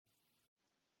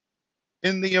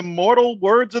In the immortal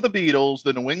words of the Beatles,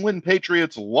 the New England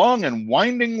Patriots' long and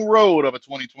winding road of a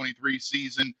 2023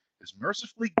 season is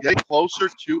mercifully getting closer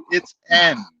to its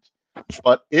end.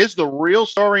 But is the real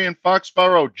story in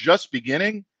Foxborough just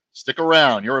beginning? Stick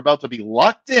around. You're about to be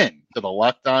locked in to the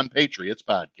Locked On Patriots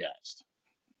podcast.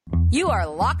 You are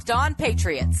Locked On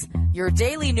Patriots, your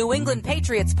daily New England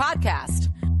Patriots podcast.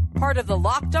 Part of the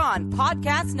Locked On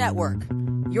Podcast Network,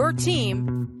 your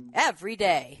team every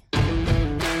day.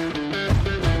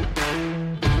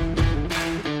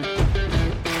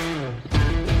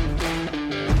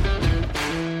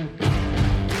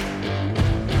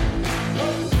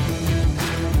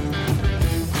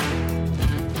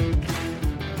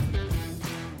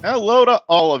 Hello to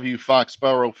all of you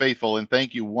Foxborough faithful, and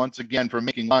thank you once again for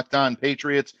making Locked On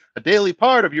Patriots a daily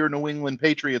part of your New England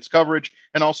Patriots coverage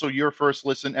and also your first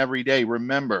listen every day.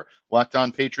 Remember, Locked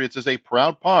On Patriots is a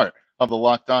proud part of the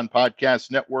Locked On Podcast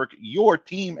Network, your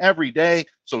team every day.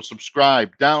 So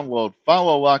subscribe, download,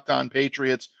 follow Locked On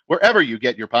Patriots wherever you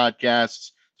get your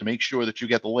podcasts to make sure that you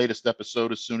get the latest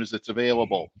episode as soon as it's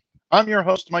available. I'm your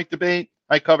host, Mike Debate.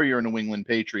 I cover your New England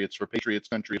Patriots for Patriots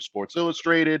Country of Sports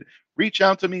Illustrated. Reach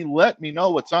out to me. Let me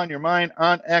know what's on your mind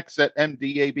on X at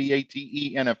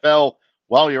MDABATENFL.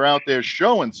 While you're out there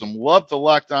showing some love to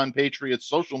Locked On Patriots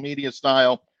social media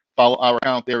style, follow our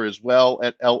account there as well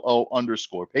at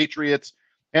LO_Patriots.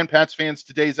 And Pats fans,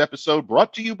 today's episode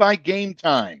brought to you by Game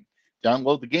Time.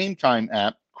 Download the Game Time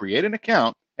app, create an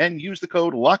account, and use the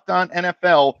code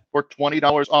LOCKEDONNFL for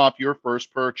 $20 off your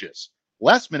first purchase.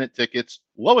 Last-minute tickets,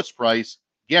 lowest price,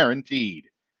 guaranteed.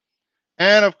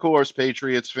 And, of course,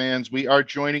 Patriots fans, we are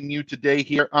joining you today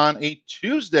here on a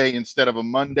Tuesday instead of a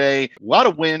Monday. A lot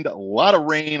of wind, a lot of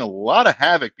rain, a lot of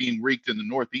havoc being wreaked in the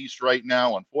Northeast right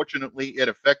now. Unfortunately, it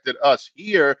affected us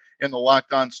here in the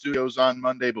Locked On Studios on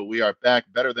Monday, but we are back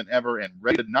better than ever and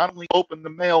ready to not only open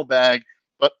the mailbag,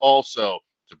 but also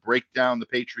to break down the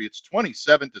Patriots'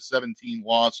 27-17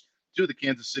 loss to the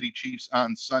Kansas City Chiefs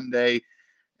on Sunday.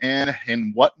 And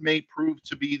in what may prove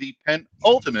to be the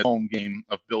penultimate home game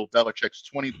of Bill Belichick's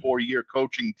 24-year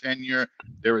coaching tenure,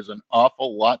 there is an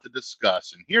awful lot to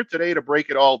discuss. And here today to break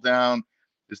it all down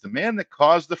is the man that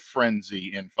caused the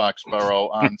frenzy in Foxborough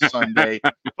on Sunday.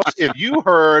 But if you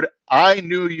heard, I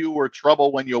knew you were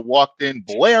trouble when you walked in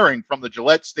blaring from the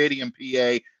Gillette Stadium,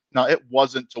 PA. Now, it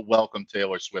wasn't to welcome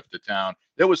Taylor Swift to town.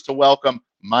 It was to welcome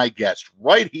my guest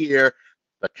right here,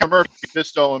 the Murphy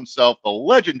Fisto himself, the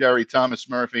legendary Thomas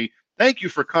Murphy. Thank you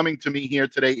for coming to me here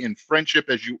today in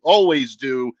friendship, as you always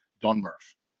do, Don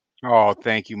Murph. Oh,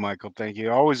 thank you, Michael. Thank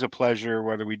you. Always a pleasure,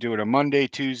 whether we do it a Monday,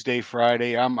 Tuesday,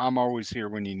 Friday. I'm always here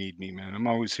when you need me, man. I'm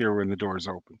always here when the door's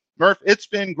open. Murph, it's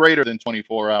been greater than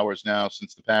 24 hours now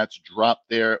since the Pats dropped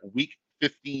their Week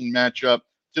 15 matchup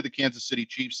to the Kansas City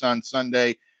Chiefs on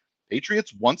Sunday.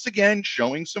 Patriots once again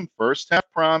showing some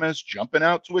first-half promise, jumping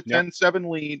out to a 10-7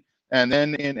 lead. And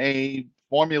then in a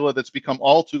formula that's become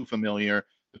all too familiar,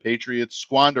 the Patriots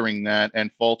squandering that and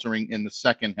faltering in the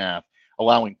second half,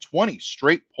 allowing 20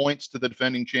 straight points to the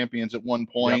defending champions at one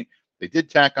point. Yep. They did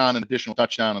tack on an additional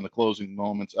touchdown in the closing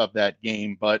moments of that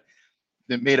game, but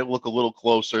it made it look a little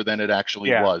closer than it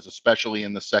actually was, especially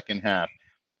in the second half.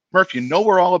 Murph, you know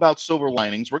we're all about silver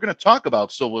linings. We're going to talk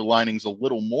about silver linings a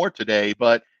little more today,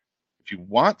 but if you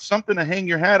want something to hang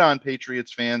your hat on,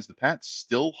 Patriots fans, the Pats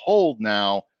still hold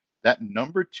now that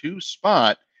number 2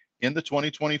 spot in the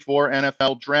 2024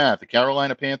 NFL Draft. The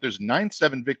Carolina Panthers'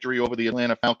 9-7 victory over the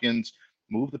Atlanta Falcons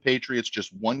moved the Patriots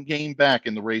just one game back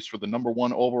in the race for the number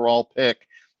 1 overall pick.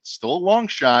 Still a long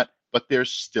shot, but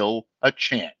there's still a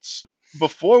chance.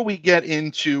 Before we get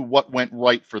into what went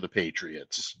right for the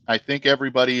Patriots, I think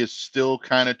everybody is still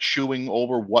kind of chewing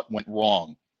over what went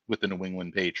wrong with the New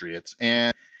England Patriots.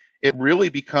 And it really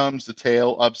becomes the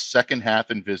tale of second half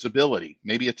invisibility.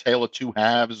 Maybe a tale of two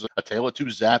halves, a tale of two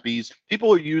Zappies.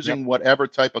 People are using whatever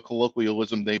type of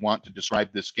colloquialism they want to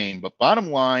describe this game. But bottom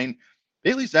line,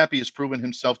 Bailey Zappe has proven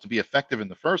himself to be effective in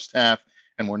the first half,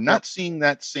 and we're not seeing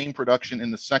that same production in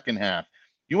the second half.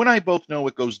 You and I both know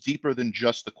it goes deeper than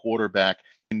just the quarterback.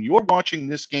 And you're watching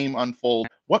this game unfold.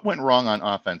 What went wrong on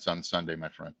offense on Sunday, my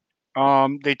friend?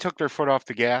 They took their foot off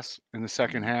the gas in the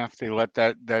second half. They let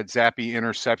that Zappe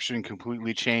interception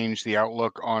completely change the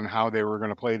outlook on how they were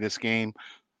going to play this game.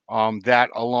 That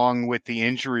along with the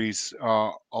injuries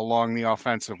along the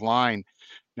offensive line.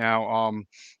 Now,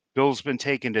 Bill's been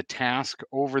taken to task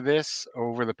over this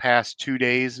over the past 2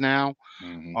 days now,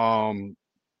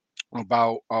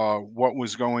 about what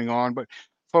was going on. But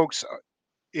folks,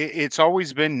 it's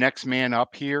always been next man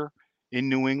up here in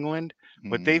New England.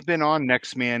 But they've been on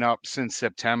next man up since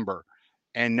September,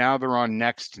 and now they're on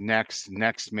next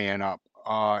man up.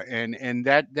 And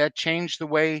that changed the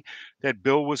way that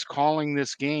Bill was calling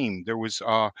this game. There was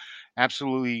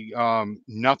absolutely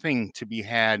nothing to be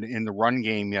had in the run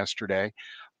game yesterday.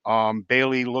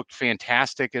 Bailey looked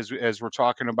fantastic as we're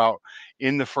talking about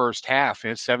in the first half.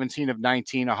 17 of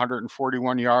 19,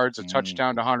 141 yards, a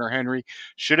touchdown to Hunter Henry.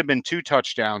 Should have been 2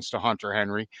 touchdowns to Hunter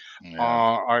Henry.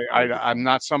 Yeah, very good I'm point.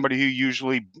 not somebody who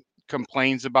usually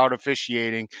complains about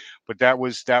officiating, but that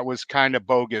was kind of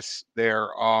bogus there.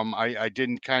 I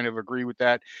didn't kind of agree with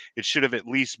that. It should have at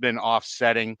least been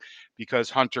offsetting because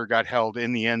Hunter got held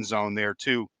in the end zone there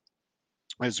too,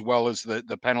 as well as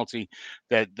the penalty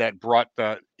that brought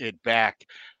it back.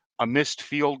 A missed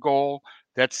field goal,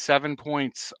 that's 7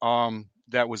 points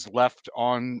that was left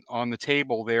on the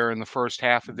table there in the first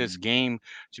half of this game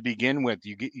to begin with.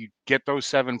 You get those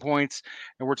 7 points,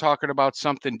 and we're talking about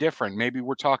something different. Maybe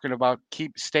we're talking about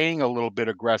keep staying a little bit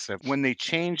aggressive. When they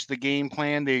changed the game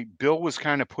plan, Bill was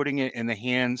kind of putting it in the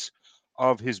hands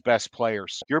of his best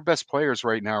players. Your best players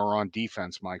right now are on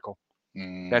defense, Michael.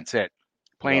 That's it.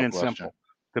 Plain Without and question. simple.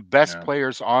 The best Yeah.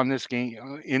 players on this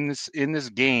game in this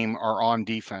game are on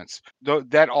defense.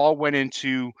 That all went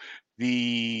into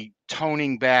the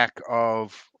toning back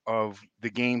of the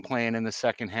game plan in the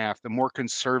second half, the more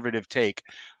conservative take.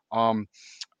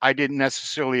 I didn't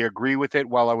necessarily agree with it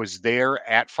while I was there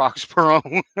at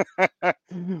Foxborough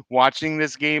watching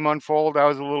this game unfold. I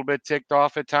was a little bit ticked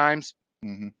off at times.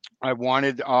 Mm-hmm. I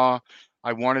wanted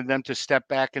them to step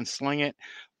back and sling it,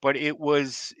 but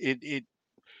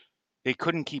they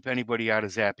couldn't keep anybody out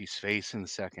of Zappe's face in the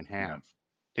second Yeah. half.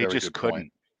 They Very just good point.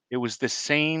 couldn't. It was the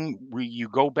same. You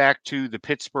go back to the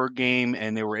Pittsburgh game,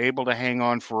 and they were able to hang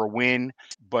on for a win.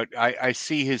 But I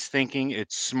see his thinking.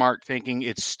 It's smart thinking.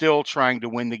 It's still trying to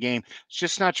win the game. It's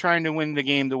just not trying to win the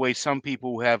game the way some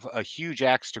people who have a huge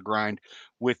axe to grind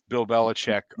with Bill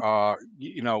Belichick,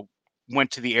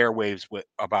 went to the airwaves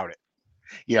about it.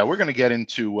 Yeah, we're going to get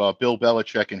into Bill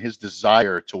Belichick and his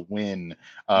desire to win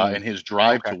and his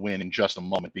drive Okay. to win in just a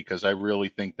moment, because I really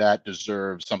think that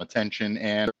deserves some attention.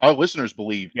 And our listeners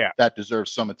believe Yeah. that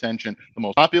deserves some attention. The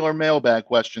most popular mailbag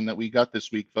question that we got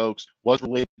this week, folks, was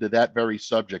related to that very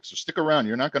subject. So stick around.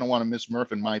 You're not going to want to miss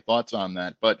Murph and my thoughts on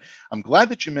that. But I'm glad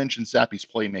that you mentioned Zappe's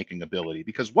playmaking ability,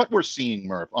 because what we're seeing,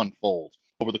 Murph, unfold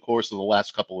over the course of the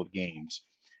last couple of games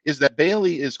is that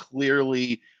Bailey is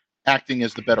clearly acting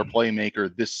as the better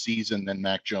playmaker this season than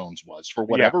Mac Jones was, for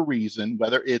whatever reason,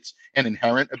 whether it's an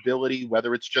inherent ability,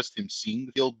 whether it's just him seeing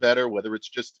the field better, whether it's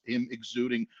just him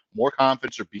exuding more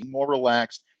confidence or being more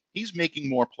relaxed. He's making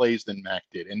more plays than Mac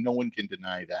did, and no one can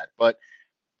deny that. But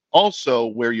also,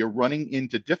 where you're running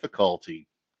into difficulty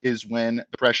is when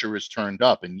the pressure is turned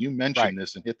up. And you mentioned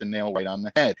this and hit the nail right on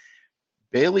the head.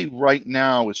 Bailey right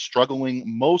now is struggling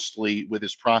mostly with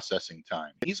his processing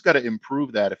time. He's got to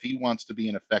improve that if he wants to be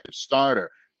an effective starter.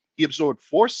 He absorbed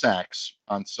 4 sacks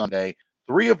on Sunday,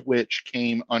 3 of which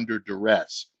came under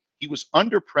duress. He was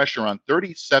under pressure on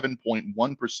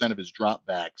 37.1% of his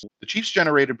dropbacks. The Chiefs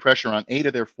generated pressure on 8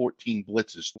 of their 14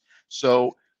 blitzes.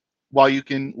 So while you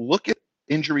can look at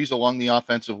injuries along the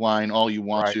offensive line all you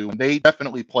want to, and they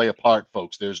definitely play a part,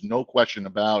 folks. There's no question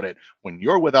about it. When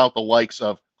you're without the likes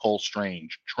of Cole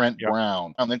Strange, Trent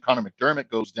Brown, and then Connor McDermott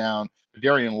goes down,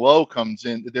 Darian Lowe comes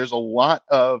in, there's a lot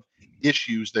of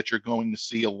issues that you're going to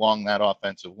see along that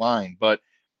offensive line. But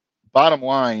bottom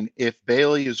line, if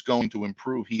Bailey is going to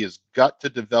improve, he has got to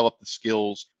develop the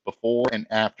skills before and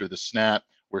after the snap.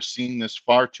 We're seeing this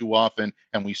far too often,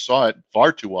 and we saw it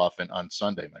far too often on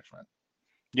Sunday, my friend.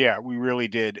 Yeah, we really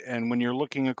did. And when you're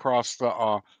looking across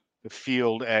the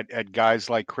field at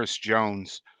guys like Chris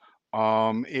Jones,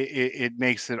 it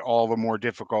makes it all the more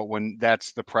difficult when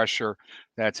that's the pressure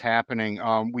that's happening.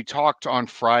 We talked on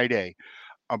Friday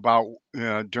about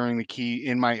during the key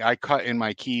in my I cut in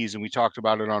my keys, and we talked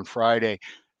about it on Friday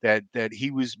that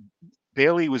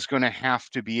Bailey was going to have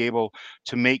to be able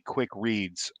to make quick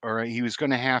reads, or he was going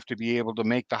to have to be able to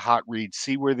make the hot read,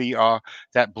 see where the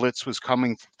that blitz was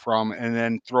coming from, and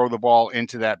then throw the ball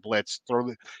into that blitz,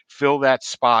 fill that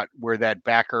spot where that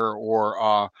backer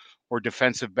or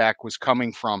defensive back was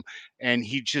coming from, and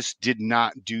he just did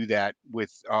not do that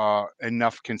with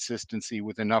enough consistency,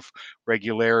 with enough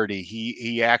regularity.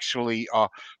 He actually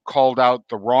called out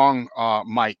the wrong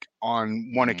mic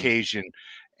on one occasion,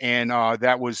 and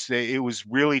it was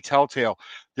really telltale.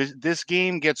 This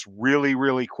game gets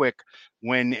really quick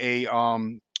when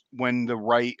when the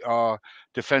right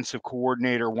defensive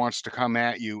coordinator wants to come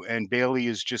at you, and Bailey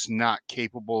is just not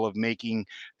capable of making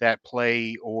that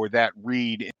play or that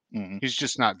read. He's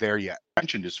just not there yet. You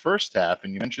mentioned his first half,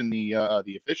 and you mentioned the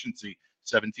efficiency,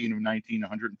 17 of 19,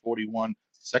 141.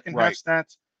 Second half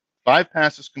stats, 5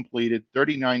 passes completed,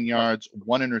 39 yards,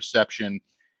 1 interception.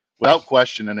 Without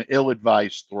question, an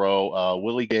ill-advised throw.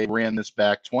 Willie Gay ran this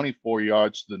back 24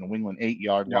 yards to the New England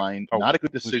 8-yard Yep. line. Oh, Not a good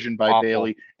it was decision by awful.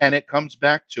 Bailey, and it comes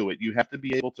back to it. You have to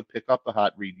be able to pick up the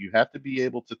hot read. You have to be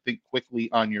able to think quickly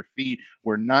on your feet.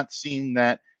 We're not seeing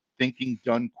that thinking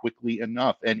done quickly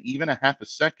enough, and even a half a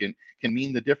second can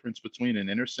mean the difference between an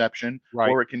interception Right.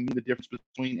 or it can mean the difference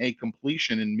between a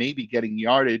completion and maybe getting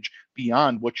yardage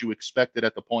beyond what you expected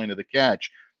at the point of the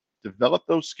catch. Develop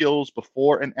those skills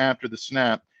before and after the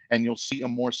snap, and you'll see a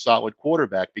more solid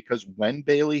quarterback, because when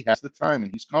Bailey has the time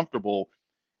and he's comfortable,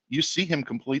 you see him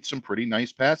complete some pretty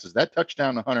nice passes. That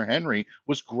touchdown to Hunter Henry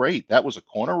was great. That was a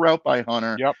corner route by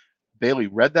Hunter. Yep. Bailey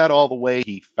read that all the way.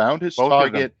 He found his Both of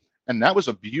them. target, and that was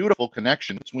a beautiful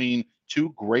connection between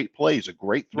two great plays, a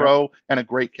great throw and a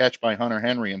great catch by Hunter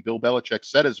Henry. And Bill Belichick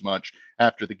said as much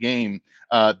after the game.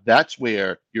 That's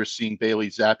where you're seeing Bailey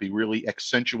Zappe really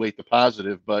accentuate the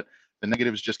positive, but the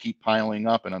negatives just keep piling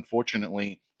up, and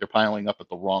unfortunately, they're piling up at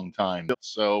the wrong time.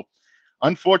 So,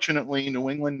 unfortunately, New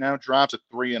England now drops at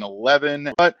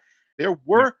 3-11, but there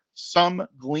were some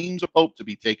gleams of hope to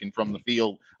be taken from the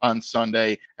field on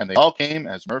Sunday, and they all came,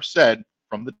 as Murph said,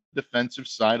 from the defensive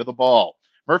side of the ball.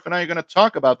 Murph and I are going to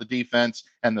talk about the defense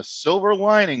and the silver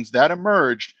linings that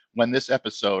emerged when this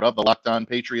episode of the Locked On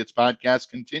Patriots podcast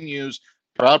continues.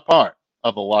 Proud part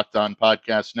of the Locked On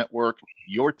Podcast Network,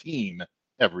 your team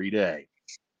every day.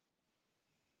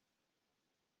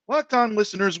 Locked On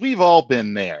listeners, we've all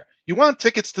been there. You want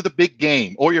tickets to the big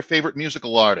game or your favorite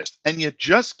musical artist, and you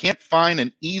just can't find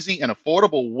an easy and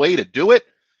affordable way to do it?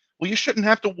 Well, you shouldn't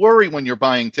have to worry when you're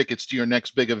buying tickets to your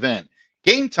next big event.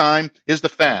 Game Time is the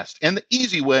fast and the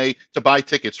easy way to buy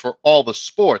tickets for all the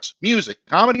sports, music,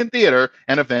 comedy, and theater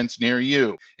and events near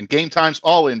you. And Game Time's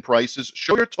all-in prices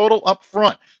show your total up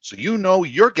front, so you know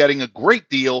you're getting a great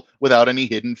deal without any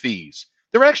hidden fees.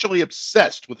 They're actually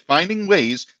obsessed with finding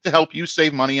ways to help you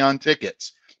save money on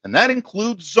tickets. And that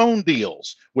includes zone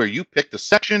deals, where you pick the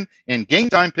section and Game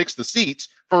Time picks the seats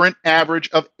for an average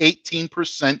of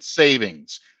 18%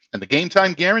 savings. And the Game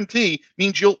Time guarantee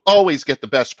means you'll always get the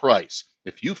best price.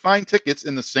 If you find tickets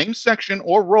in the same section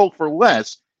or row for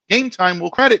less, Game Time will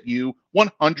credit you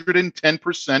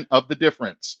 110% of the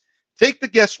difference. Take the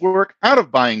guesswork out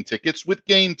of buying tickets with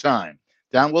Game Time.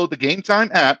 Download the Game Time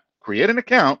app, create an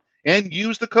account, and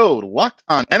use the code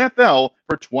LOCKEDONNFL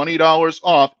for $20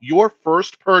 off your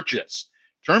first purchase.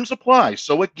 Terms apply.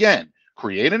 So again,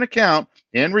 create an account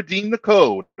and redeem the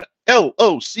code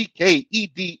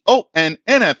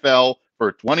LOCKEDONNFL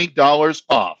for $20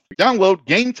 off. Download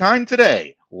Game Time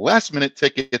today. Last minute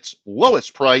tickets,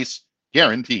 lowest price,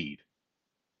 guaranteed.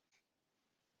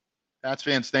 Pats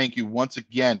fans, thank you once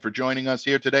again for joining us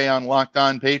here today on Locked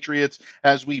On Patriots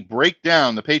as we break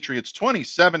down the Patriots'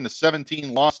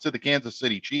 27-17 loss to the Kansas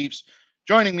City Chiefs.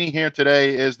 Joining me here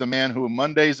today is the man who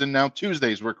Mondays and now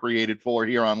Tuesdays were created for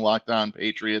here on Locked On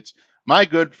Patriots, my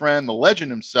good friend, the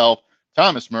legend himself,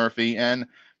 Thomas Murphy. And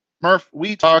Murph,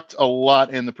 we talked a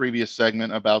lot in the previous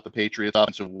segment about the Patriots'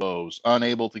 offensive woes,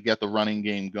 unable to get the running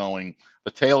game going,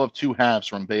 the tale of two halves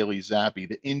from Bailey Zappe,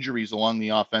 the injuries along the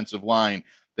offensive line.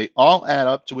 They all add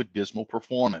up to a dismal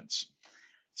performance.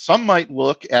 Some might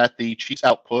look at the Chiefs'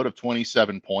 output of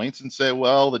 27 points and say,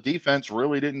 well, the defense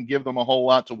really didn't give them a whole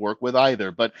lot to work with either.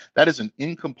 But that is an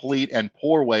incomplete and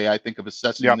poor way, I think, of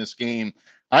assessing this game.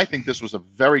 I think this was a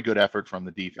very good effort from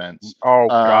the defense. Oh,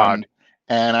 God.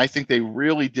 And I think they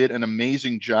really did an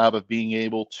amazing job of being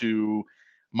able to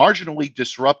marginally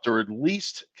disrupt or at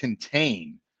least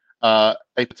contain a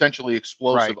potentially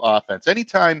explosive offense.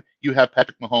 Anytime you have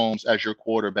Patrick Mahomes as your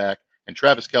quarterback and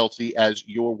Travis Kelce as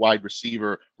your wide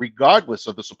receiver, regardless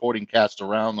of the supporting cast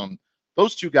around them,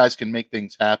 those two guys can make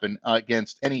things happen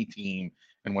against any team.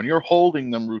 And when you're holding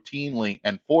them routinely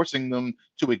and forcing them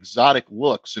to exotic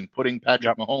looks and putting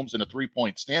Patrick Mahomes in a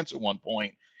three-point stance at one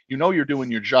point, you know you're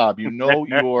doing your job. You know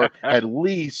you're at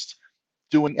least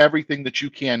doing everything that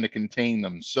you can to contain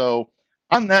them. So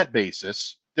on that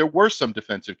basis, there were some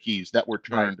defensive keys that were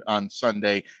turned on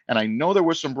Sunday, and I know there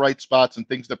were some bright spots and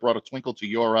things that brought a twinkle to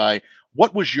your eye.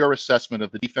 What was your assessment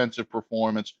of the defensive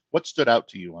performance? What stood out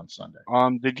to you on Sunday?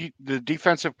 The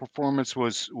defensive performance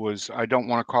was I don't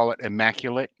want to call it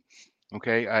immaculate.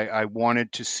 Okay, I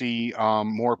wanted to see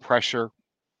more pressure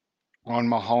on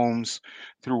Mahomes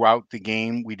throughout the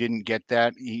game. We didn't get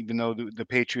that, even though the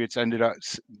Patriots ended up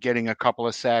getting a couple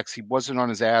of sacks. He wasn't on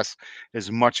his ass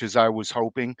as much as I was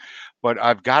hoping, but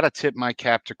I've got to tip my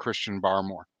cap to Christian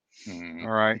Barmore. All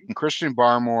right. Christian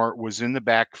Barmore was in the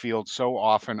backfield so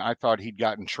often, I thought he'd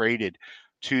gotten traded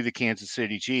to the Kansas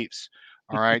City Chiefs.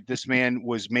 All right, this man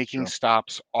was making True.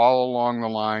 stops all along the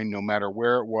line, no matter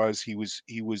where it was. He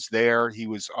was there. He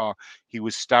was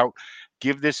stout.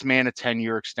 Give this man a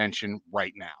 10-year extension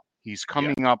right now. He's Yeah.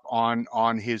 coming up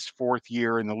on his 4th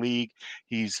year in the league.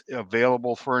 He's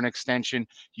available for an extension.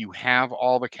 You have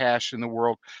all the cash in the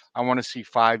world. I want to see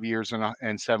 5 years and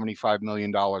 $75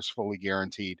 million fully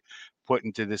guaranteed put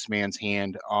into this man's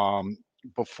hand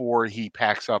before he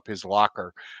packs up his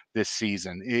locker this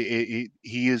season.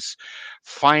 He is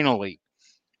finally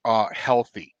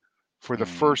healthy for the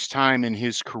Mm, first time in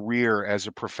his career as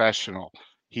a professional.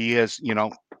 He has,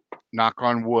 knock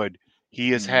on wood, he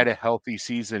has mm. had a healthy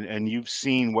season, and you've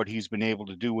seen what he's been able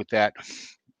to do with that,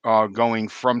 going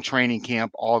from training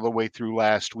camp all the way through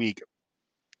last week.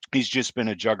 He's just been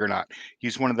a juggernaut.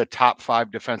 He's one of the top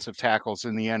 5 defensive tackles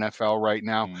in the NFL right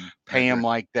now. I Pay him agree.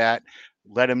 like that.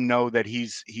 Let him know that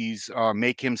he's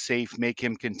make him safe, make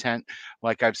him content.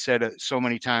 Like I've said so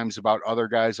many times about other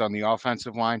guys on the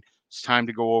offensive line, it's time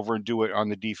to go over and do it on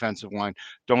the defensive line.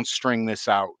 Don't string this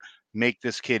out. Make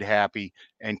this kid happy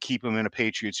and keep him in a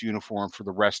Patriots uniform for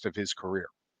the rest of his career.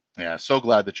 Yeah, so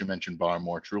glad that you mentioned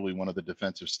Barmore. Truly one of the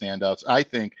defensive standouts. I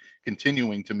think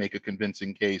continuing to make a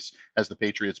convincing case as the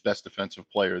Patriots' best defensive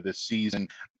player this season.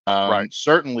 Right.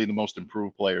 Certainly the most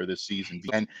improved player this season.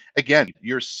 And again,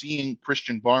 you're seeing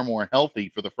Christian Barmore healthy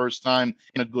for the first time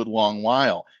in a good long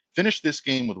while. Finished this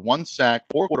game with 1 sack,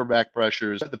 4 quarterback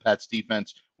pressures, the Pats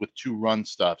defense with 2 run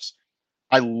stuffs.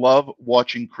 I love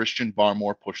watching Christian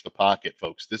Barmore push the pocket,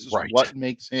 folks. This is Right. what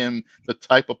makes him the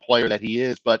type of player that he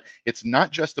is. But it's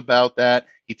not just about that.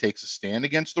 He takes a stand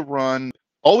against the run,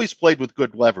 always played with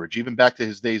good leverage, even back to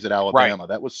his days at Alabama.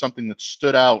 That was something that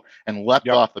stood out and leapt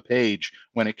Yep. off the page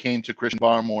when it came to Christian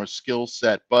Barmore's skill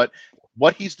set. But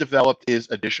what he's developed is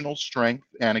additional strength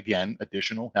and, again,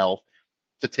 additional health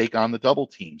to take on the double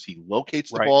teams. He locates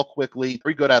the Right. ball quickly,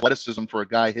 very good athleticism for a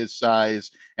guy his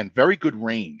size, and very good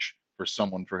range for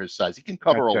someone for his size. He can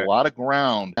cover That's a it. lot of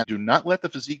ground. Do not let the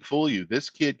physique fool you.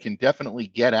 This kid can definitely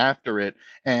get after it.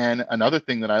 And another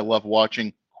thing that I love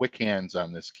watching, quick hands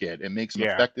on this kid. It makes him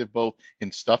Yeah. effective both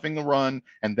in stuffing the run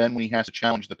and then when he has to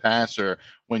challenge the passer.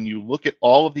 When you look at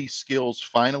all of these skills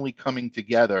finally coming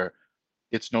together,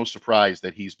 it's no surprise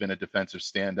that he's been a defensive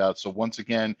standout. So once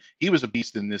again, he was a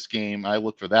beast in this game. I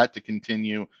look for that to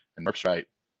continue. And Murph's right.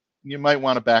 You might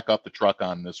want to back up the truck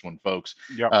on this one, folks.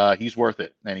 Yep. He's worth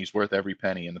it, and he's worth every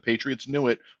penny. And the Patriots knew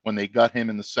it when they got him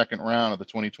in the 2nd round of the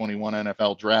 2021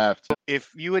 NFL draft.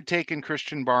 If you had taken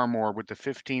Christian Barmore with the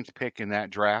 15th pick in that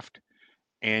draft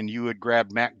and you had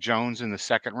grabbed Mac Jones in the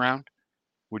 2nd round,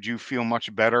 would you feel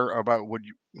much better about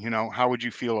how would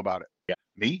you feel about it?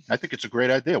 Me, I think it's a great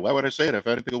idea. Why would I say it if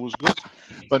I didn't think it was good?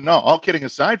 But no, all kidding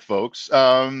aside, folks.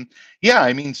 Yeah,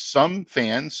 I mean, some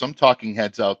fans, some talking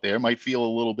heads out there might feel a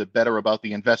little bit better about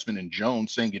the investment in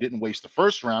Jones, saying you didn't waste the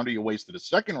 1st rounder, you wasted a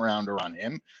 2nd rounder on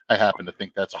him. I happen to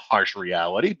think that's a harsh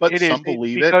reality, but It is some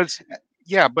believe it. because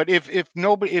yeah, but if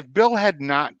Bill had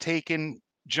not taken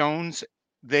Jones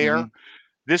there,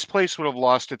 this place would have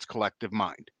lost its collective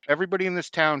mind. Everybody in this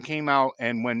town came out,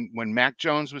 and when Mac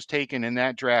Jones was taken in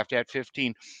that draft at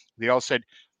 15, they all said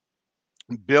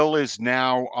Bill is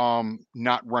now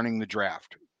not running the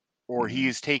draft, or he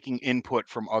is taking input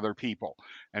from other people.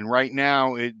 And right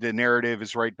now, the narrative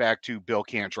is right back to Bill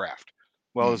can't draft.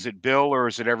 Well, is it Bill or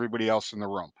is it everybody else in the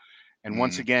room? And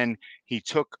once again, he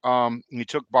took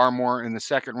Barmore in the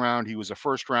 2nd round. He was a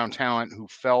 1st round talent who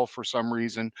fell for some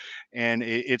reason, and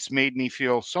it's made me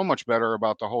feel so much better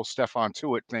about the whole Stephon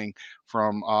Tuitt thing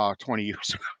from 20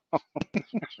 years ago.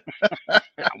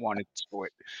 I wanted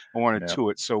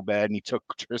Tuitt so bad, and he took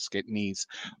Triscuit knees.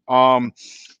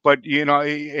 But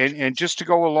and just to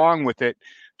go along with it,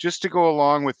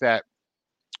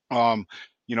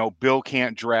 Bill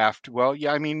can't draft. Well,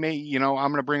 yeah, I mean, I'm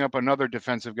going to bring up another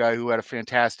defensive guy who had a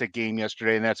fantastic game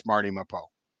yesterday, and that's Marty Mapu.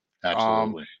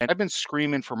 Absolutely. And I've been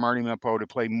screaming for Marty Mapu to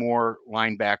play more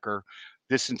linebacker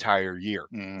this entire year.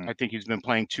 I think he's been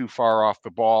playing too far off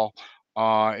the ball.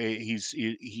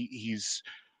 He's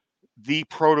the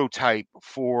prototype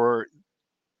for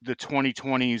the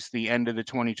 2020s, the end of the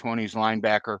 2020s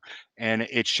linebacker, and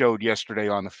it showed yesterday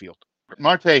on the field.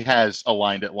 Marte has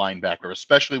aligned at linebacker,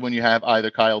 especially when you have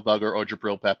either Kyle Duggar or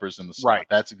Jabril Peppers in the slot. Right.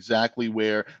 That's exactly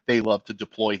where they love to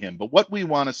deploy him. But what we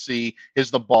want to see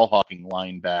is the ball hawking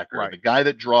linebacker, the guy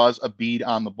that draws a bead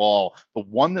on the ball, the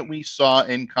one that we saw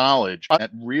in college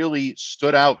that really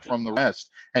stood out from the rest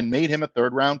and made him a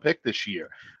 3rd round pick this year.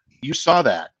 You saw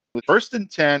that. With 1st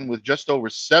and 10 with just over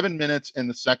 7 minutes in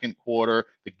the 2nd quarter,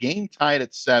 the game tied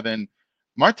at 7.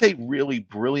 Marte really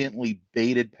brilliantly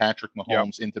baited Patrick Yep,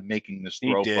 Mahomes into making this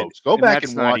he throw, did, folks. Go and back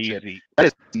that's and not watch it. easy. That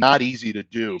is not easy to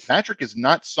do. Patrick is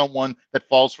not someone that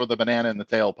falls for the banana in the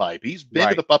tailpipe. He's been to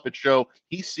Right. the puppet show.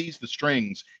 He sees the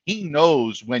strings. He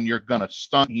knows when you're going to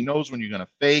stunt. He knows when you're going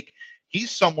to fake. He's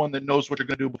someone that knows what you're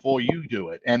going to do before you do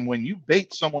it. And when you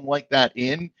bait someone like that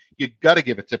in, you got to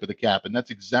give a tip of the cap. And that's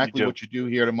You exactly do. what you do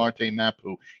here to Marte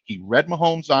Mapu. He read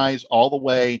Mahomes' eyes all the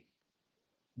way.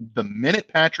 The minute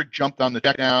Patrick jumped on the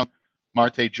check down,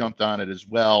 Marte jumped on it as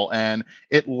well. And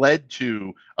it led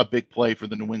to a big play for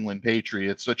the New England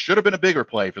Patriots. So it should have been a bigger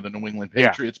play for the New England Yeah.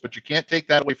 Patriots, but you can't take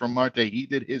that away from Marte. He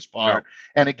did his No. part.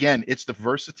 And again, it's the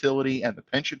versatility and the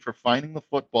penchant for finding the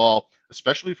football,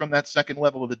 especially from that second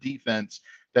level of the defense,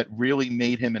 that really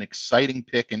made him an exciting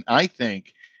pick. And I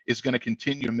think is going to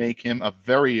continue to make him a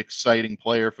very exciting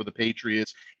player for the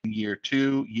Patriots in year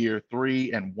 2, year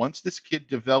 3. And once this kid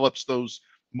develops those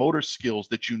motor skills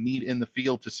that you need in the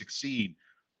field to succeed,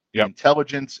 the Yep.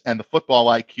 intelligence and the football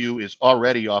IQ is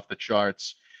already off the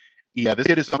charts. Yeah, this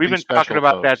kid is something We've been special, talking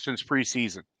about that folks. since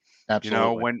preseason. Absolutely.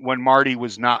 You know, when Marty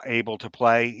was not able to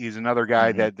play, he's another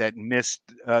guy that missed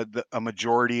a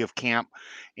majority of camp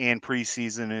and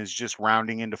preseason, and is just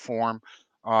rounding into form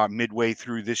midway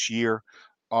through this year.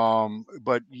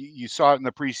 But you saw it in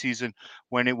the preseason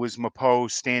when it was Mapu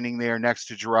standing there next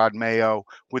to Gerard Mayo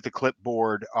with the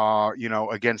clipboard,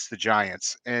 against the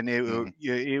Giants, and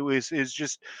it's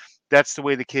just, that's the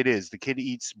way the kid is. The kid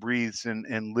eats, breathes,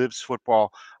 and lives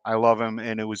football. I love him,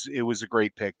 and it was a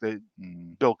great pick.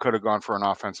 Bill could have gone for an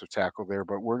offensive tackle there,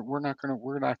 but we're not gonna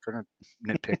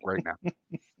nitpick right now.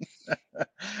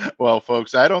 Well,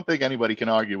 folks, I don't think anybody can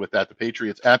argue with that. The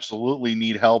Patriots absolutely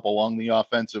need help along the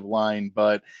offensive line,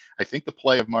 but I think the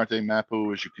play of Marte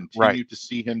Mapu, as you continue to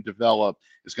see him develop,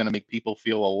 is going to make people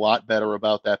feel a lot better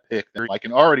about that pick. I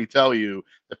can already tell you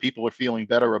that people are feeling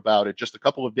better about it just a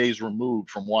couple of days removed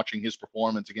from watching his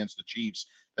performance against the Chiefs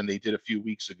than they did a few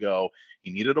weeks ago.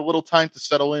 He needed a little time to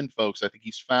settle in, folks. I think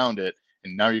he's found it.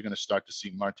 And now you're going to start to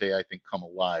see Marte, I think, come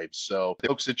alive. So,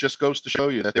 folks, it just goes to show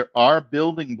you that there are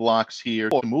building blocks here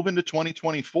to move into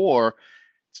 2024.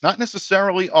 It's not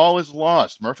necessarily all is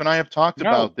lost. Murph and I have talked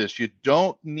about this. You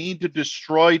don't need to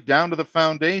destroy down to the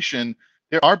foundation.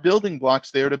 There are building blocks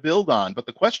there to build on. But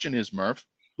the question is, Murph,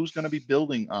 who's going to be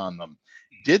building on them?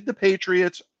 Did the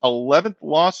Patriots' 11th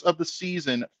loss of the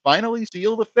season finally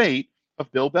seal the fate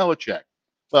of Bill Belichick?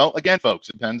 Well, again, folks,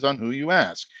 it depends on who you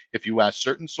ask. If you ask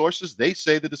certain sources, they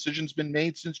say the decision's been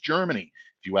made since Germany.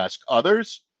 If you ask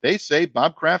others, they say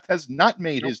Bob Kraft has not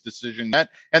made his decision yet,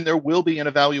 and there will be an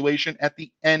evaluation at the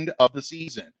end of the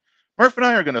season. Murph and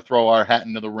I are going to throw our hat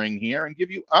into the ring here and give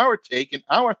you our take and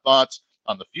our thoughts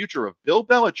on the future of Bill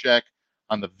Belichick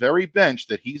on the very bench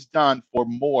that he's done for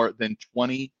more than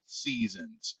 20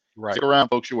 seasons. Right. Stick around,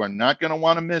 folks. You are not going to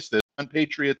want to miss this.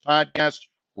 Patriots podcast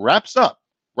wraps up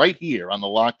right here on the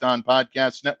Locked On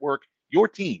Podcast Network, your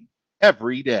team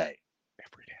every day.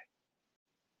 Every day.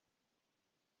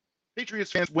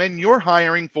 Patriots fans, when you're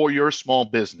hiring for your small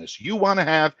business, you want to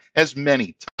have as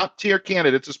many top-tier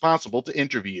candidates as possible to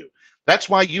interview. That's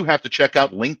why you have to check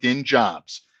out LinkedIn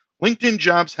Jobs. LinkedIn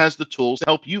Jobs has the tools to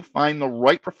help you find the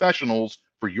right professionals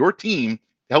for your team,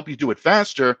 to help you do it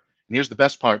faster. And here's the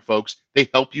best part, folks. They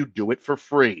help you do it for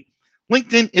free.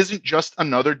 LinkedIn isn't just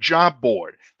another job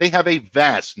board. They have a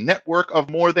vast network of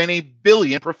more than 1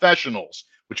 billion professionals,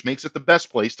 which makes it the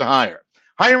best place to hire.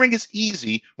 Hiring is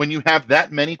easy when you have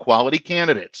that many quality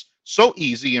candidates. So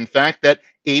easy, in fact, that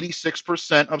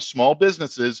 86% of small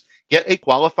businesses get a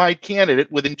qualified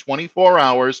candidate within 24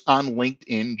 hours on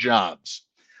LinkedIn Jobs.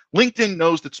 LinkedIn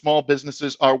knows that small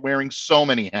businesses are wearing so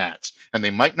many hats, and they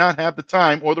might not have the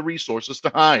time or the resources to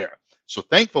hire. So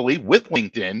thankfully, with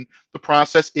LinkedIn, the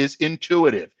process is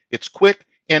intuitive. It's quick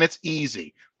and it's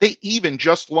easy. They even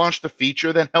just launched a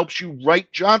feature that helps you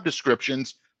write job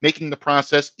descriptions, making the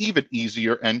process even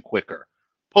easier and quicker.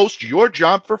 Post your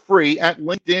job for free at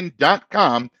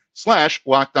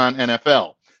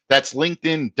linkedin.com/LockedOnNFL. That's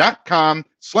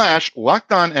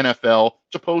linkedin.com/LockedOnNFL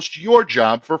to post your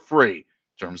job for free.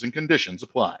 Terms and conditions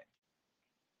apply.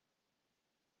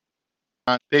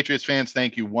 Patriots fans,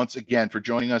 thank you once again for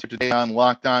joining us today on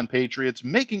Locked On Patriots,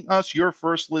 making us your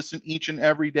first listen each and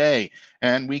every day.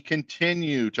 And we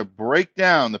continue to break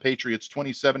down the Patriots'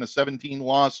 27-17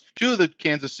 loss to the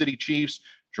Kansas City Chiefs,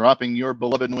 dropping your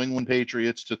beloved New England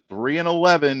Patriots to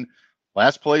 3-11,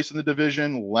 last place in the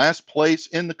division, last place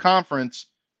in the conference.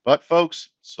 But folks,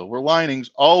 silver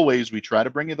linings always. We try to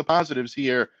bring you the positives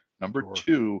here. Number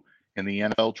 2 in the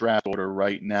NFL draft order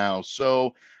right now.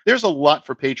 So there's a lot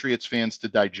for Patriots fans to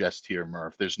digest here,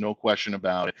 Murph. There's no question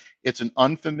about it. It's an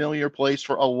unfamiliar place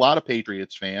for a lot of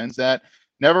Patriots fans that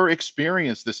never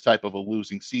experienced this type of a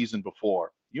losing season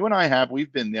before. You and I have.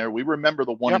 We've been there. We remember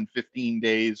the 1 Yep. in 15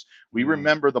 days. We Mm.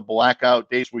 remember the blackout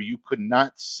days where you could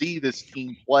not see this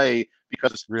team play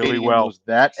because the Really stadium well. was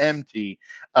that empty.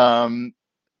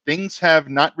 Things have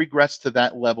not regressed to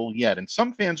that level yet. And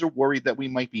some fans are worried that we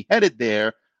might be headed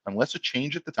there unless a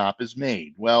change at the top is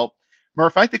made. Well,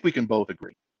 Murph, I think we can both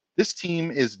agree. This team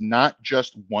is not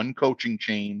just one coaching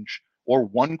change or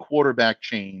one quarterback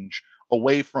change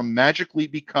away from magically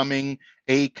becoming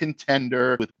a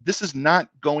contender. This is not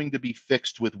going to be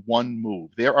fixed with one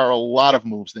move. There are a lot of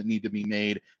moves that need to be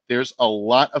made. There's a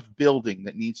lot of building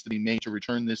that needs to be made to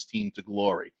return this team to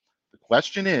glory. The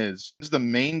question is the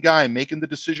main guy making the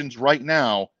decisions right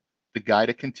now the guy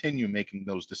to continue making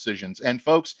those decisions? And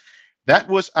folks, that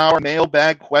was our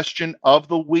mailbag question of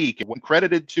the week. It went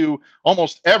credited to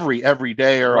almost every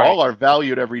everydayer. Right. All our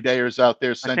valued everydayers out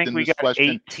there I sent think in we this got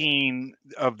question. 18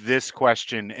 of this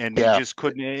question, and we Yeah. just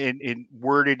couldn't in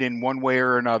worded in one way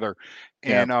or another,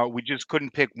 Yeah. and we just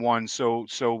couldn't pick one. So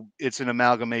it's an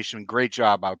amalgamation. Great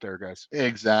job out there, guys.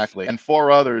 Exactly. And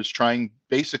 4 others trying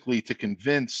basically to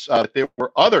convince that there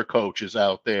were other coaches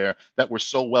out there that were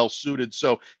so well suited.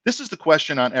 So this is the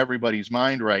question on everybody's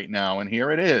mind right now. And here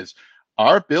it is.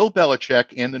 Are Bill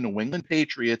Belichick and the New England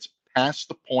Patriots past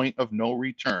the point of no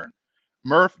return?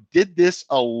 Murph, did this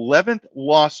 11th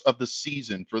loss of the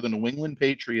season for the New England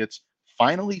Patriots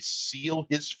finally seal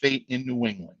his fate in New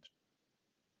England?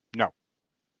 No,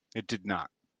 it did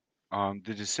not.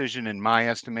 The decision, in my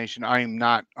estimation, I am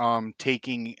not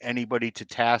taking anybody to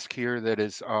task here that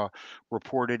has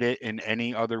reported it in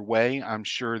any other way. I'm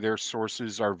sure their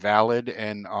sources are valid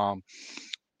and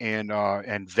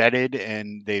vetted,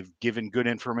 and they've given good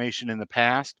information in the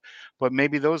past. But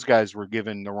maybe those guys were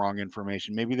given the wrong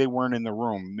information. Maybe they weren't in the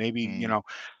room. Maybe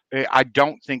I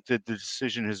don't think that the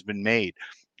decision has been made.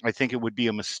 I think it would be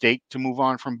a mistake to move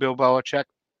on from Bill Belichick.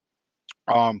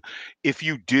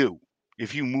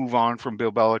 If you move on from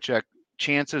Bill Belichick,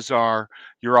 chances are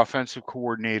your offensive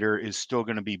coordinator is still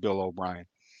going to be Bill O'Brien.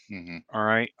 Mm-hmm. All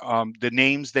right. The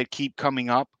names that keep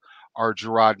coming up are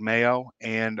Gerard Mayo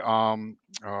and Mike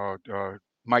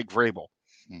Vrabel.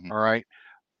 Mm-hmm. All right.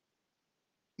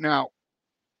 Now,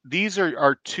 these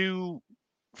are two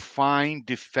fine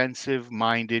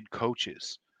defensive-minded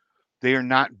coaches. They are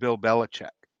not Bill Belichick.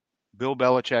 Bill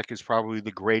Belichick is probably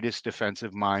the greatest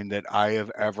defensive mind that I have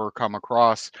ever come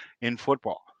across in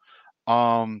football.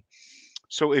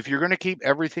 So if you're going to keep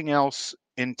everything else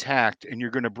intact and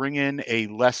you're going to bring in a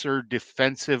lesser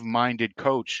defensive-minded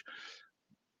coach,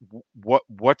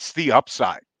 what's the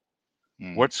upside?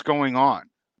 Mm-hmm. What's going on?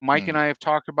 Mike and I have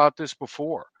talked about this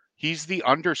before. He's the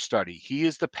understudy. He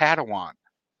is the Padawan,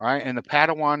 right? And the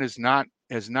Padawan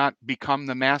has not become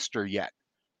the master yet.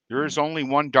 There is only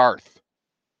one Darth.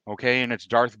 Okay, and it's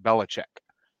Darth Belichick.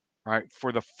 Right.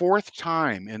 For the 4th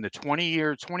time in the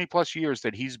 20 plus years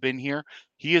that he's been here,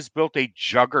 he has built a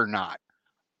juggernaut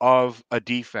of a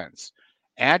defense.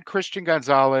 Add Christian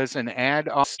Gonzalez and add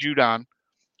Judon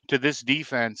to this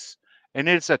defense, and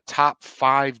it's a top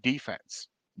 5 defense.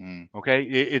 Okay,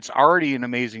 it's already an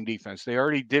amazing defense. They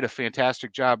already did a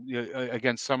fantastic job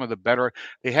against some of the better.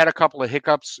 They had a couple of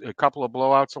hiccups, a couple of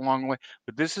blowouts along the way,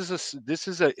 but this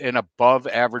is an above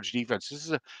average defense. This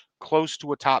is a close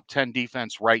to a top 10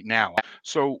 defense right now.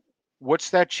 So what's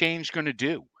that change going to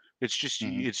do? It's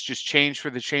just change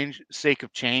for the sake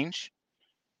of change.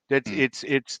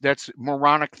 That's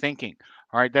moronic thinking.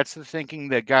 All right, that's the thinking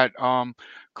that got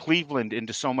Cleveland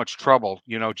into so much trouble.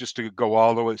 Just to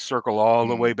go circle all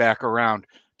the way back around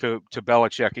to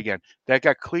Belichick again. That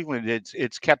got Cleveland.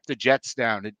 It's kept the Jets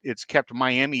down. It's kept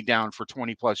Miami down for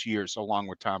 20 plus years, along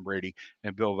with Tom Brady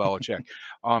and Bill Belichick.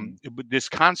 This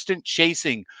constant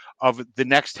chasing of the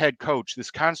next head coach,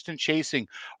 this constant chasing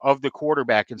of the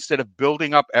quarterback instead of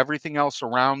building up everything else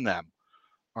around them.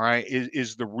 All right,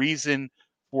 is the reason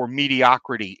for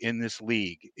mediocrity in this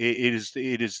league. It is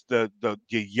the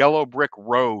yellow brick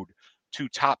road to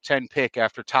top 10 pick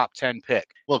after top 10 pick.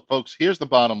 Look, folks, here's the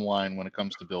bottom line when it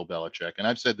comes to Bill Belichick, and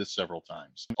I've said this several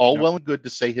times. All well and good to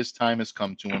say his time has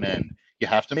come to an end. You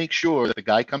have to make sure that the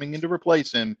guy coming in to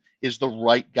replace him is the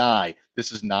right guy.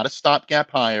 This is not a stopgap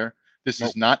hire. This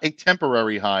is not a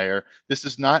temporary hire. This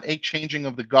is not a changing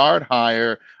of the guard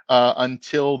hire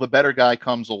until the better guy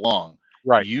comes along.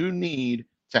 Right. You need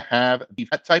to have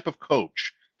that type of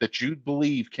coach that you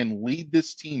believe can lead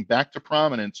this team back to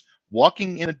prominence,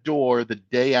 walking in a door the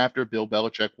day after Bill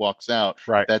Belichick walks out.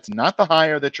 Right. That's not the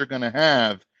hire that you're going to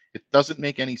have. It doesn't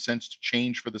make any sense to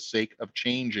change for the sake of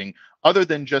changing, other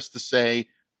than just to say,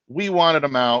 We wanted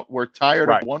him out. We're tired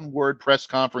of Right. one-word press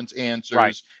conference Right.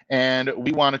 answers, and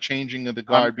we want a changing of the I'm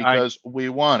guard I because we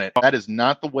want it. That is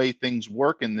not the way things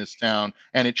work in this town,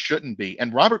 and it shouldn't be.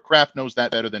 And Robert Kraft knows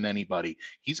that better than anybody.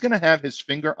 He's going to have his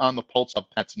finger on the pulse of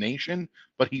Pats Nation,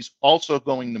 but he's also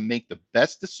going to make the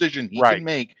best decision he right. can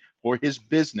make for his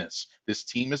business. This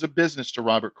team is a business to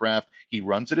Robert Kraft. He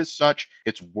runs it as such.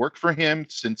 It's worked for him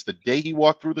since the day he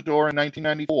walked through the door in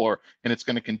 1994, and it's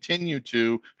going to continue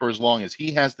to for as long as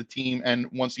he has the team and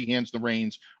once he hands the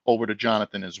reins over to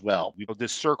Jonathan as well.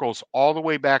 This circles all the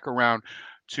way back around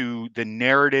to the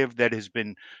narrative that has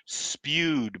been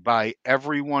spewed by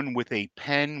everyone with a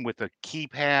pen, with a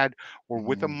keypad, or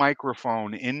with a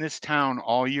microphone in this town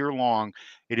all year long.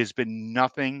 It has been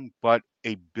nothing but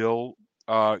a Bill,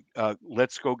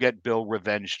 let's go get Bill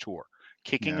revenge tour,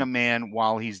 kicking Yeah. a man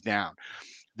while he's down.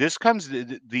 This comes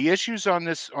the issues on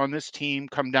this team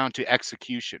come down to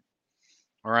execution.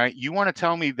 All right, you want to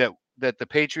tell me that the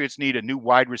Patriots need a new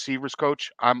wide receivers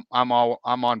coach? I'm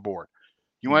on board.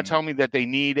 You want to tell me that they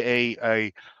need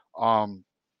um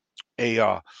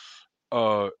a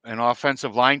an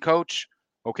offensive line coach?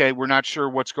 Okay, we're not sure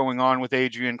what's going on with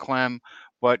Adrian Clem,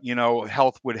 but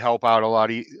health would help out a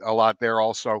lot there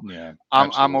also. Yeah, I'm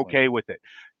absolutely. okay with it.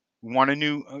 Want a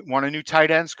new tight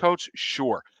ends coach?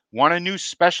 Sure. Want a new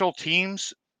special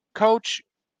teams coach?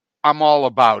 I'm all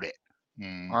about it.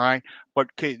 All right. But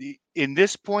in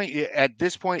this point, at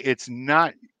this point, it's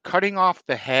not cutting off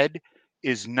the head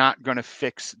is not going to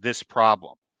fix this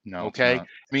problem. No, it's Okay. not.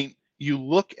 I mean, you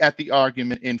look at the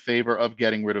argument in favor of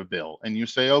getting rid of Bill and you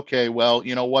say, okay, well,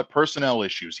 you know what? Personnel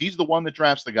issues. He's the one that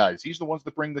drafts the guys. He's the ones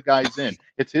that bring the guys in.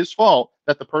 It's his fault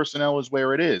that the personnel is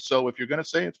where it is. So if you're going to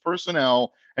say it's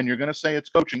personnel and you're going to say it's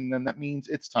coaching, then that means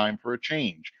it's time for a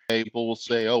change. People will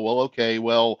say, oh, well, okay,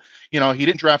 well, he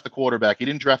didn't draft the quarterback. He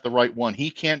didn't draft the right one. He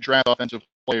can't draft offensive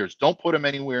players. Don't put him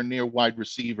anywhere near wide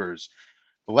receivers.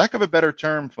 For lack of a better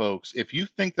term, folks, if you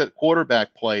think that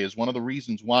quarterback play is one of the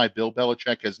reasons why Bill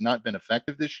Belichick has not been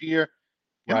effective this year,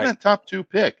 give him Right. that top 2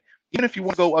 pick. Even if you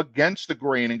want to go against the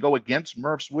grain and go against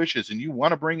Murph's wishes and you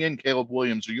want to bring in Caleb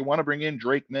Williams or you want to bring in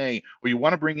Drake May or you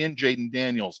want to bring in Jaden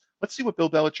Daniels, let's see what Bill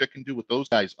Belichick can do with those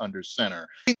guys under center.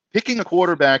 Picking a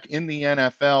quarterback in the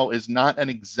NFL is not an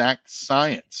exact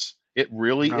science. It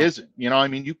really No. isn't.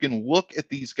 You can look at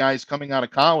these guys coming out of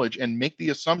college and make the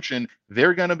assumption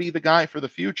they're going to be the guy for the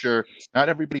future. Not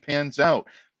everybody pans out.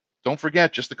 Don't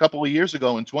forget, just a couple of years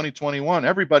ago in 2021,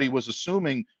 everybody was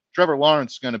assuming Trevor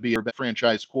Lawrence is going to be a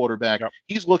franchise quarterback. Yep.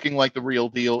 He's looking like the real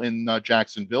deal in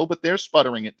Jacksonville, but they're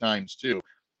sputtering at times too.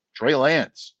 Trey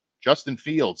Lance, Justin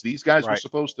Fields, these guys were Right.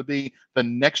 supposed to be the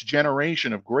next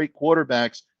generation of great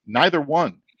quarterbacks. Neither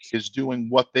one is doing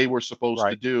what they were supposed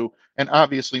to do. And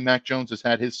obviously, Mac Jones has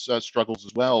had his struggles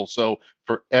as well. So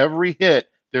for every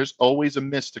hit, there's always a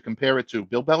miss to compare it to.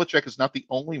 Bill Belichick is not the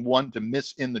only one to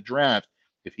miss in the draft.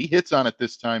 If he hits on it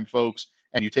this time, folks,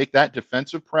 and you take that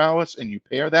defensive prowess and you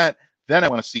pair that, then I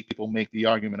want to see people make the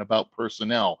argument about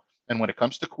personnel. And when it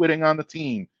comes to quitting on the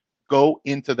team, go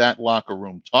into that locker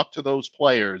room, talk to those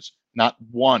players. Not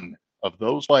one of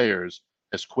those players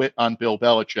has quit on Bill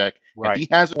Belichick. Right. If he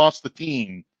hasn't lost the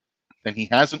team, then he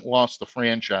hasn't lost the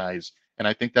franchise. And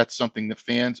I think that's something that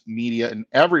fans, media, and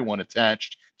everyone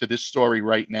attached to this story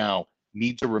right now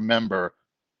need to remember.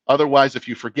 Otherwise, if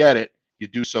you forget it, you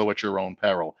do so at your own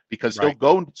peril because he'll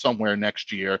go somewhere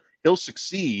next year, he'll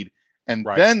succeed, and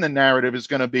then the narrative is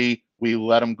going to be, we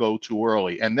let him go too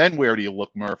early. And then where do you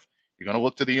look, Murph? You're going to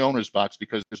look to the owner's box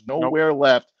because there's nowhere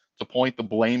left to point the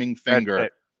blaming finger.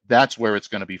 That's where it's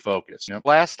going to be focused.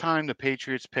 Last time the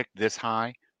Patriots picked this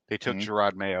high, they took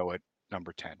Gerard Mayo at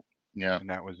number 10. Yeah. And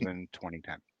that was in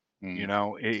 2010.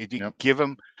 Yep. Give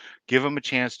him a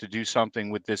chance to do something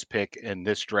with this pick and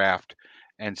this draft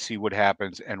and see what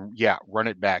happens. And run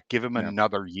it back. Give him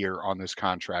another year on this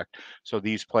contract so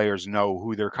these players know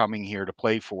who they're coming here to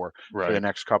play for the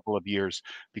next couple of years,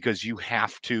 because you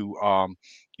have to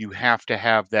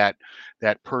have that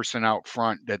person out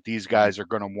front that these guys are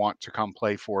going to want to come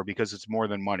play for, because it's more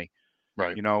than money.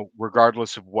 Right.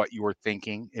 Regardless of what you're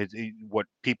thinking, what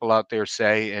people out there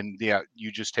say, and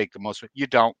you just take the most. You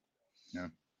don't. Yeah.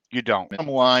 You don't. Bottom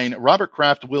line, Robert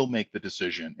Kraft will make the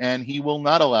decision, and he will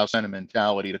not allow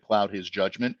sentimentality to cloud his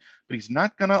judgment, but he's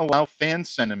not going to allow fan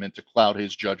sentiment to cloud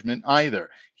his judgment either.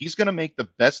 He's going to make the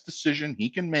best decision he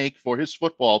can make for his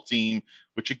football team,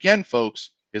 which again,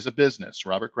 folks, is a business.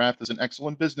 Robert Kraft is an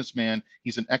excellent businessman.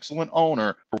 He's an excellent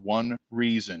owner for one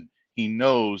reason. He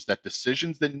knows that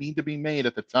decisions that need to be made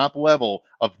at the top level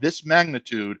of this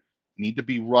magnitude need to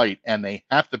be right, and they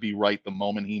have to be right the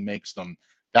moment he makes them.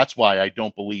 That's why I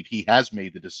don't believe he has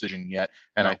made the decision yet.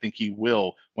 And No. I think he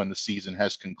will when the season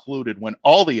has concluded, when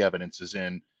all the evidence is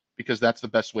in, because that's the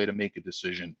best way to make a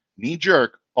decision. Knee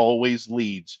jerk always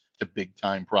leads to big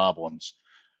time problems.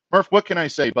 Murph, what can I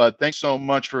say, bud? Thanks so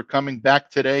much for coming back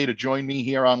today to join me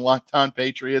here on Locked On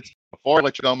Patriots. Before I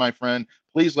let you go, my friend,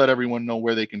 please let everyone know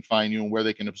where they can find you and where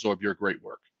they can absorb your great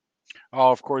work. Oh,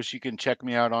 of course, you can check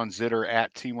me out on Zitter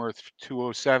at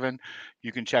Teamworth207.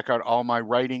 You can check out all my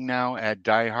writing now at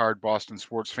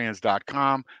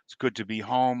diehardbostonsportsfans.com. It's good to be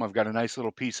home. I've got a nice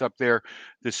little piece up there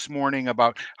this morning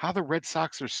about how the Red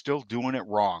Sox are still doing it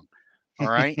wrong. All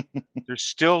right. They're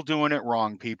still doing it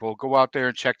wrong, people. Go out there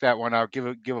and check that one out. Give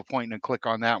a point and a click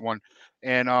on that one.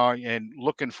 And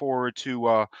looking forward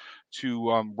to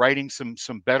writing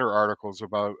some better articles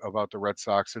about the Red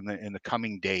Sox in the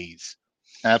coming days.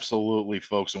 Absolutely,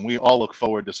 folks. And we all look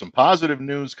forward to some positive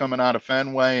news coming out of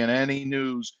Fenway, and any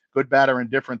news, good, bad, or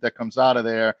indifferent, that comes out of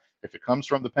there. If it comes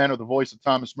from the pen or the voice of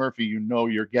Thomas Murphy, you know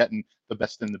you're getting the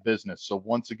best in the business. So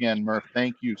once again, Murph,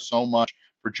 thank you so much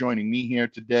for joining me here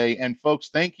today. And folks,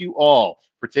 thank you all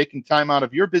for taking time out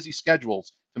of your busy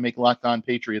schedules to make Locked On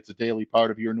Patriots a daily part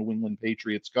of your New England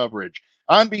Patriots coverage.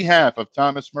 On behalf of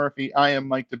Thomas Murphy, I am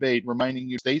Mike DeBate, reminding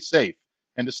you to stay safe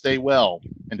and to stay well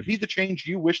and to be the change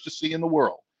you wish to see in the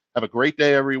world. Have a great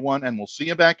day, everyone, and we'll see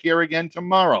you back here again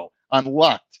tomorrow on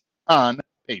Locked On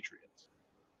Patriots.